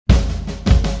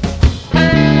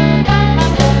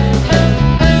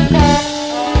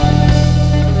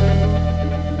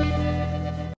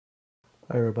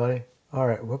everybody. All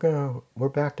right, we're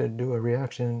back to do a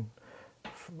reaction,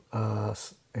 a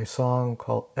song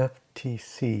called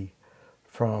FTC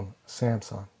from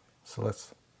SAMSON. So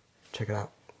let's check it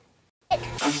out.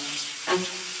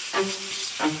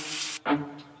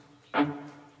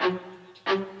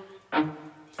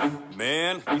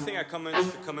 Man, you think I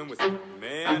should come in with,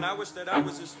 man, I wish that I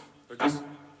was just,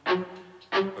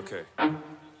 okay.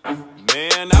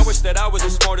 Man, I wish that I was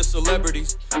as smart as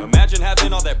celebrities. Imagine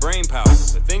having all that brain power,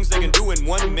 the things they can do in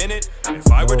 1 minute. If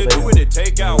I were to do it, it'd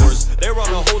take hours. They're on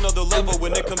a whole nother level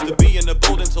when it comes to being a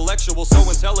bold intellectual, so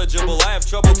intelligible. I have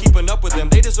trouble keeping up with them.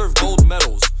 They deserve gold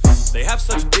medals. They have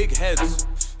such big heads,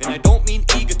 and I don't mean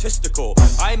egotistical.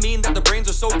 I mean that the brains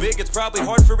are so big, it's probably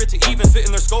hard for it to even fit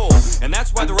in their skull. And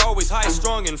that's why they're always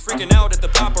high-strung and freaking out at the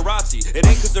paparazzi. It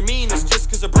ain't cause they're mean, it's just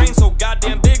cause their brain's so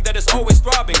goddamn big that it's always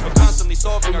throbbing from constantly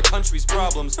solving our country's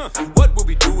problems. What would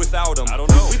we do without them? I don't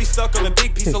know. We'd be stuck on a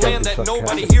big piece of land that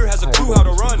nobody here has a clue how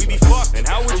to run. We'd be fucked. And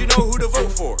how would you know who to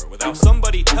vote for without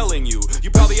somebody telling you?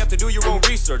 You probably have to do your own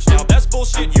research. Now that's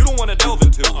bullshit you don't want to delve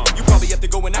into. You probably have to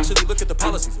go and actually look at the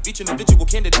policies of each individual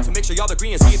candidate to make sure y'all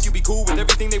agree and see if you be cool with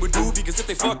everything they would do. Because if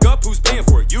they fuck up, who's paying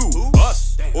for it? You,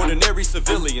 us, ordinary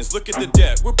civilians. Look at the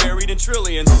debt, we're buried in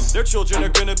trillions. Their children are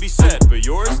gonna be set, but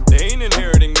yours, they ain't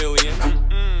inheriting millions.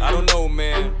 I don't know,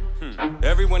 man.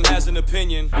 Everyone has an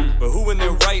opinion, but who in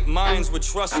their right minds would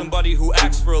trust somebody who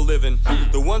acts for a living?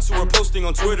 The ones who are posting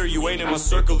on Twitter, you ain't in my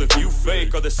circle if you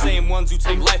fake, are the same ones who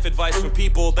take life advice from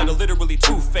people that are literally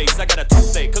two-faced. I got a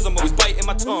toothache cause I'm always biting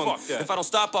my tongue. If I don't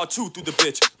stop, I'll chew through the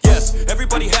bitch. Yes,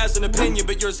 everybody has an opinion,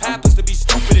 but yours happens to be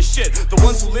stupid as shit. The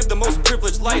ones who live the most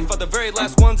privileged life are the very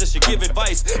last ones that should give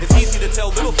advice. It's easy to tell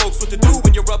little folks what to do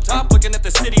when you're up top looking at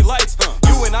the city lights.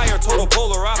 You and I are total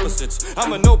polar opposites.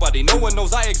 I'm a nobody, no one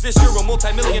knows I exist. You're a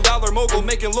multi-million-dollar mogul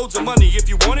making loads of money. If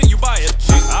you want it, you buy it.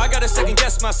 I gotta second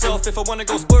guess myself if I wanna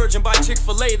go splurge and buy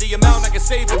Chick-fil-A. The amount I could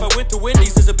save if I went to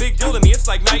Wendy's is a big deal to me. It's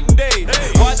like night and day.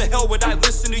 Why the hell would I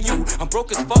listen to you? I'm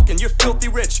broke as fuck and you're filthy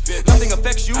rich. Nothing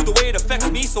affects you the way it affects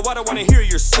me, so I don't wanna hear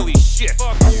your silly shit.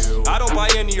 Fuck you. I don't buy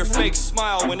any of your fake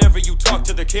smile whenever you talk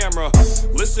to the camera.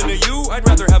 Listen to you, I'd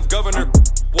rather have Governor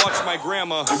watch my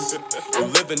grandma. You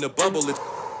live in the bubble.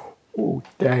 Oh,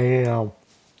 damn.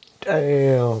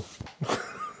 Damn.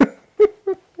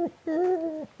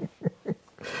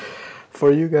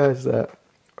 For you guys that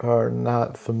are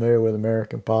not familiar with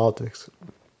American politics,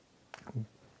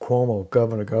 Governor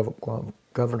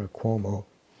Cuomo,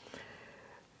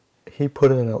 he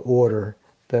put in an order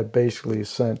that basically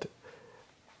it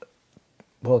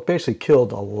basically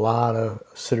killed a lot of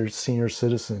senior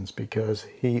citizens because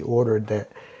he ordered that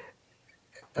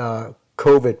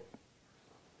COVID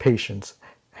patients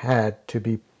had to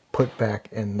be put back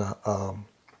in the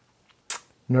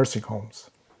nursing homes,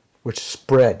 which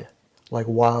spread like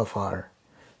wildfire.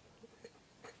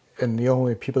 And the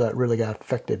only people that really got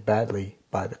affected badly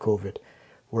by the COVID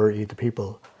were either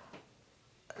people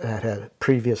that had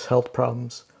previous health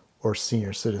problems or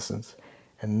senior citizens.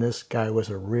 And this guy was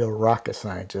a real rocket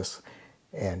scientist,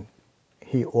 and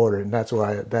he ordered, and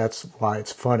that's why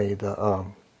it's funny, the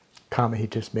comment he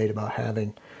just made about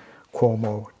having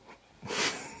Cuomo.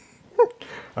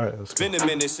 All right, it's been a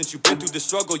minute since you've been through the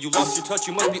struggle. You lost your touch,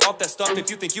 you must be off that stuff. If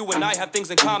you think you and I have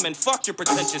things in common, fuck your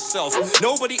pretentious self.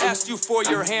 Nobody asked you for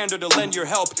your hand or to lend your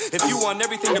help. If you want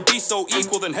everything to be so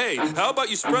equal, then hey, how about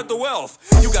you spread the wealth?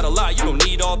 You got a lot, you don't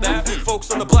need all that.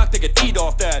 Folks on the block, they could eat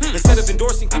off that. Instead of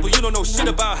endorsing people you don't know shit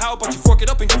about, how about you fork it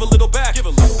up and give a little back?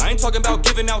 I ain't talking about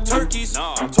giving out turkeys,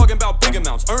 no. I'm talking about big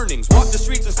amounts, earnings. Walk the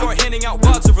streets and start handing out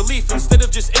wads of relief instead of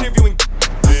just interviewing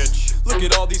bitch. Look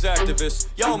at all these activists,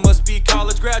 y'all must be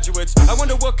college graduates. I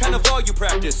wonder what kind of law you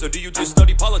practice, or do you just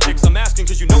study politics? I'm asking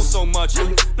cause you know so much.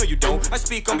 No you don't, I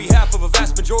speak on behalf of a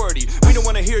vast majority. We don't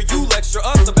want to hear you lecture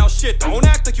us about shit. Don't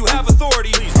act like you have authority.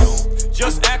 Please don't,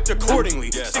 just act accordingly.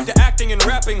 Stick to acting and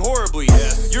rapping horribly.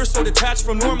 You're so detached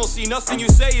from normalcy, nothing you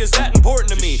say is that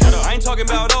important to me. I ain't talking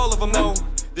about all of them though.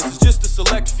 This is just a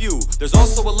select few. There's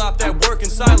also a lot that work in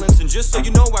silence, and just so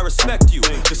you know, I respect you.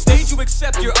 The stage you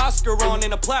accept your Oscar on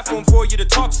ain't a platform for you to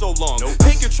talk so long.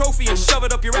 Take your trophy and shove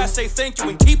it up your ass, say thank you,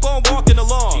 and keep on walking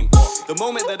along. The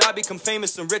moment that I become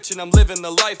famous and rich and I'm living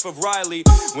the life of Riley,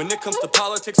 when it comes to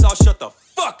politics, I'll shut the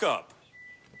fuck up.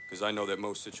 Cause I know that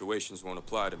most situations won't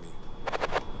apply to me.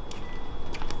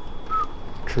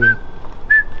 True.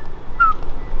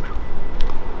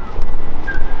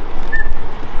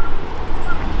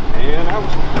 And I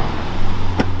was...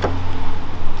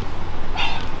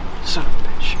 Son of a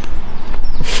bitch.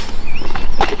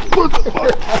 What the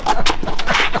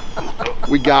fuck?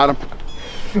 We got him.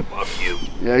 Fuck you.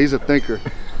 Yeah, he's a thinker.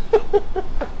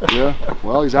 Yeah,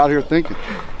 well, he's out here thinking.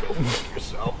 Go fuck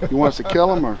yourself. You want us to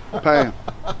kill him or pay him?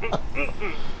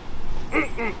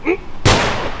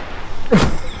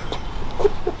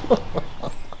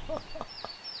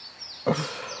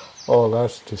 Oh,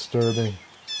 that's disturbing.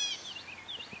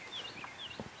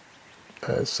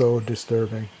 That's so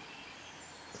disturbing.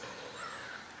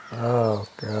 Oh,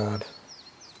 God.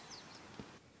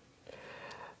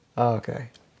 Okay.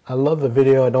 I love the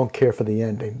video. I don't care for the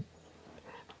ending.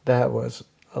 That was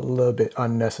a little bit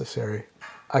unnecessary.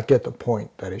 I get the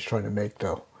point that he's trying to make,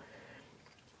 though.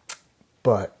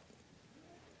 But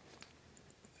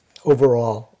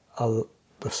overall,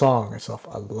 the song itself,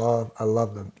 I love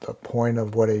the point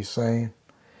of what he's saying.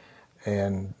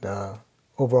 And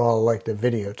overall, I like the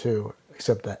video, too.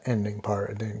 Except that ending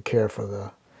part. I didn't care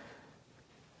for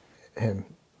him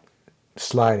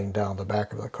sliding down the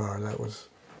back of the car. That was,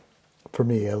 for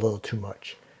me, a little too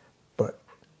much. But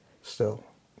still,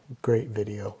 great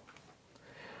video.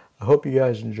 I hope you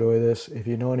guys enjoy this. If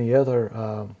you know any other,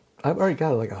 I've already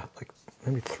got like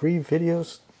maybe 3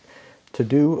 videos to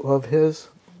do of his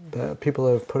that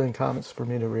people have put in comments for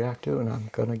me to react to, and I'm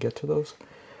gonna get to those.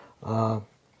 But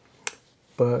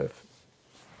if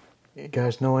you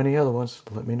guys know any other ones,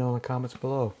 let me know in the comments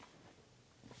below.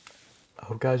 I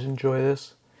hope you guys enjoy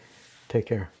this. Take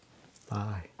care.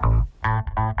 Bye.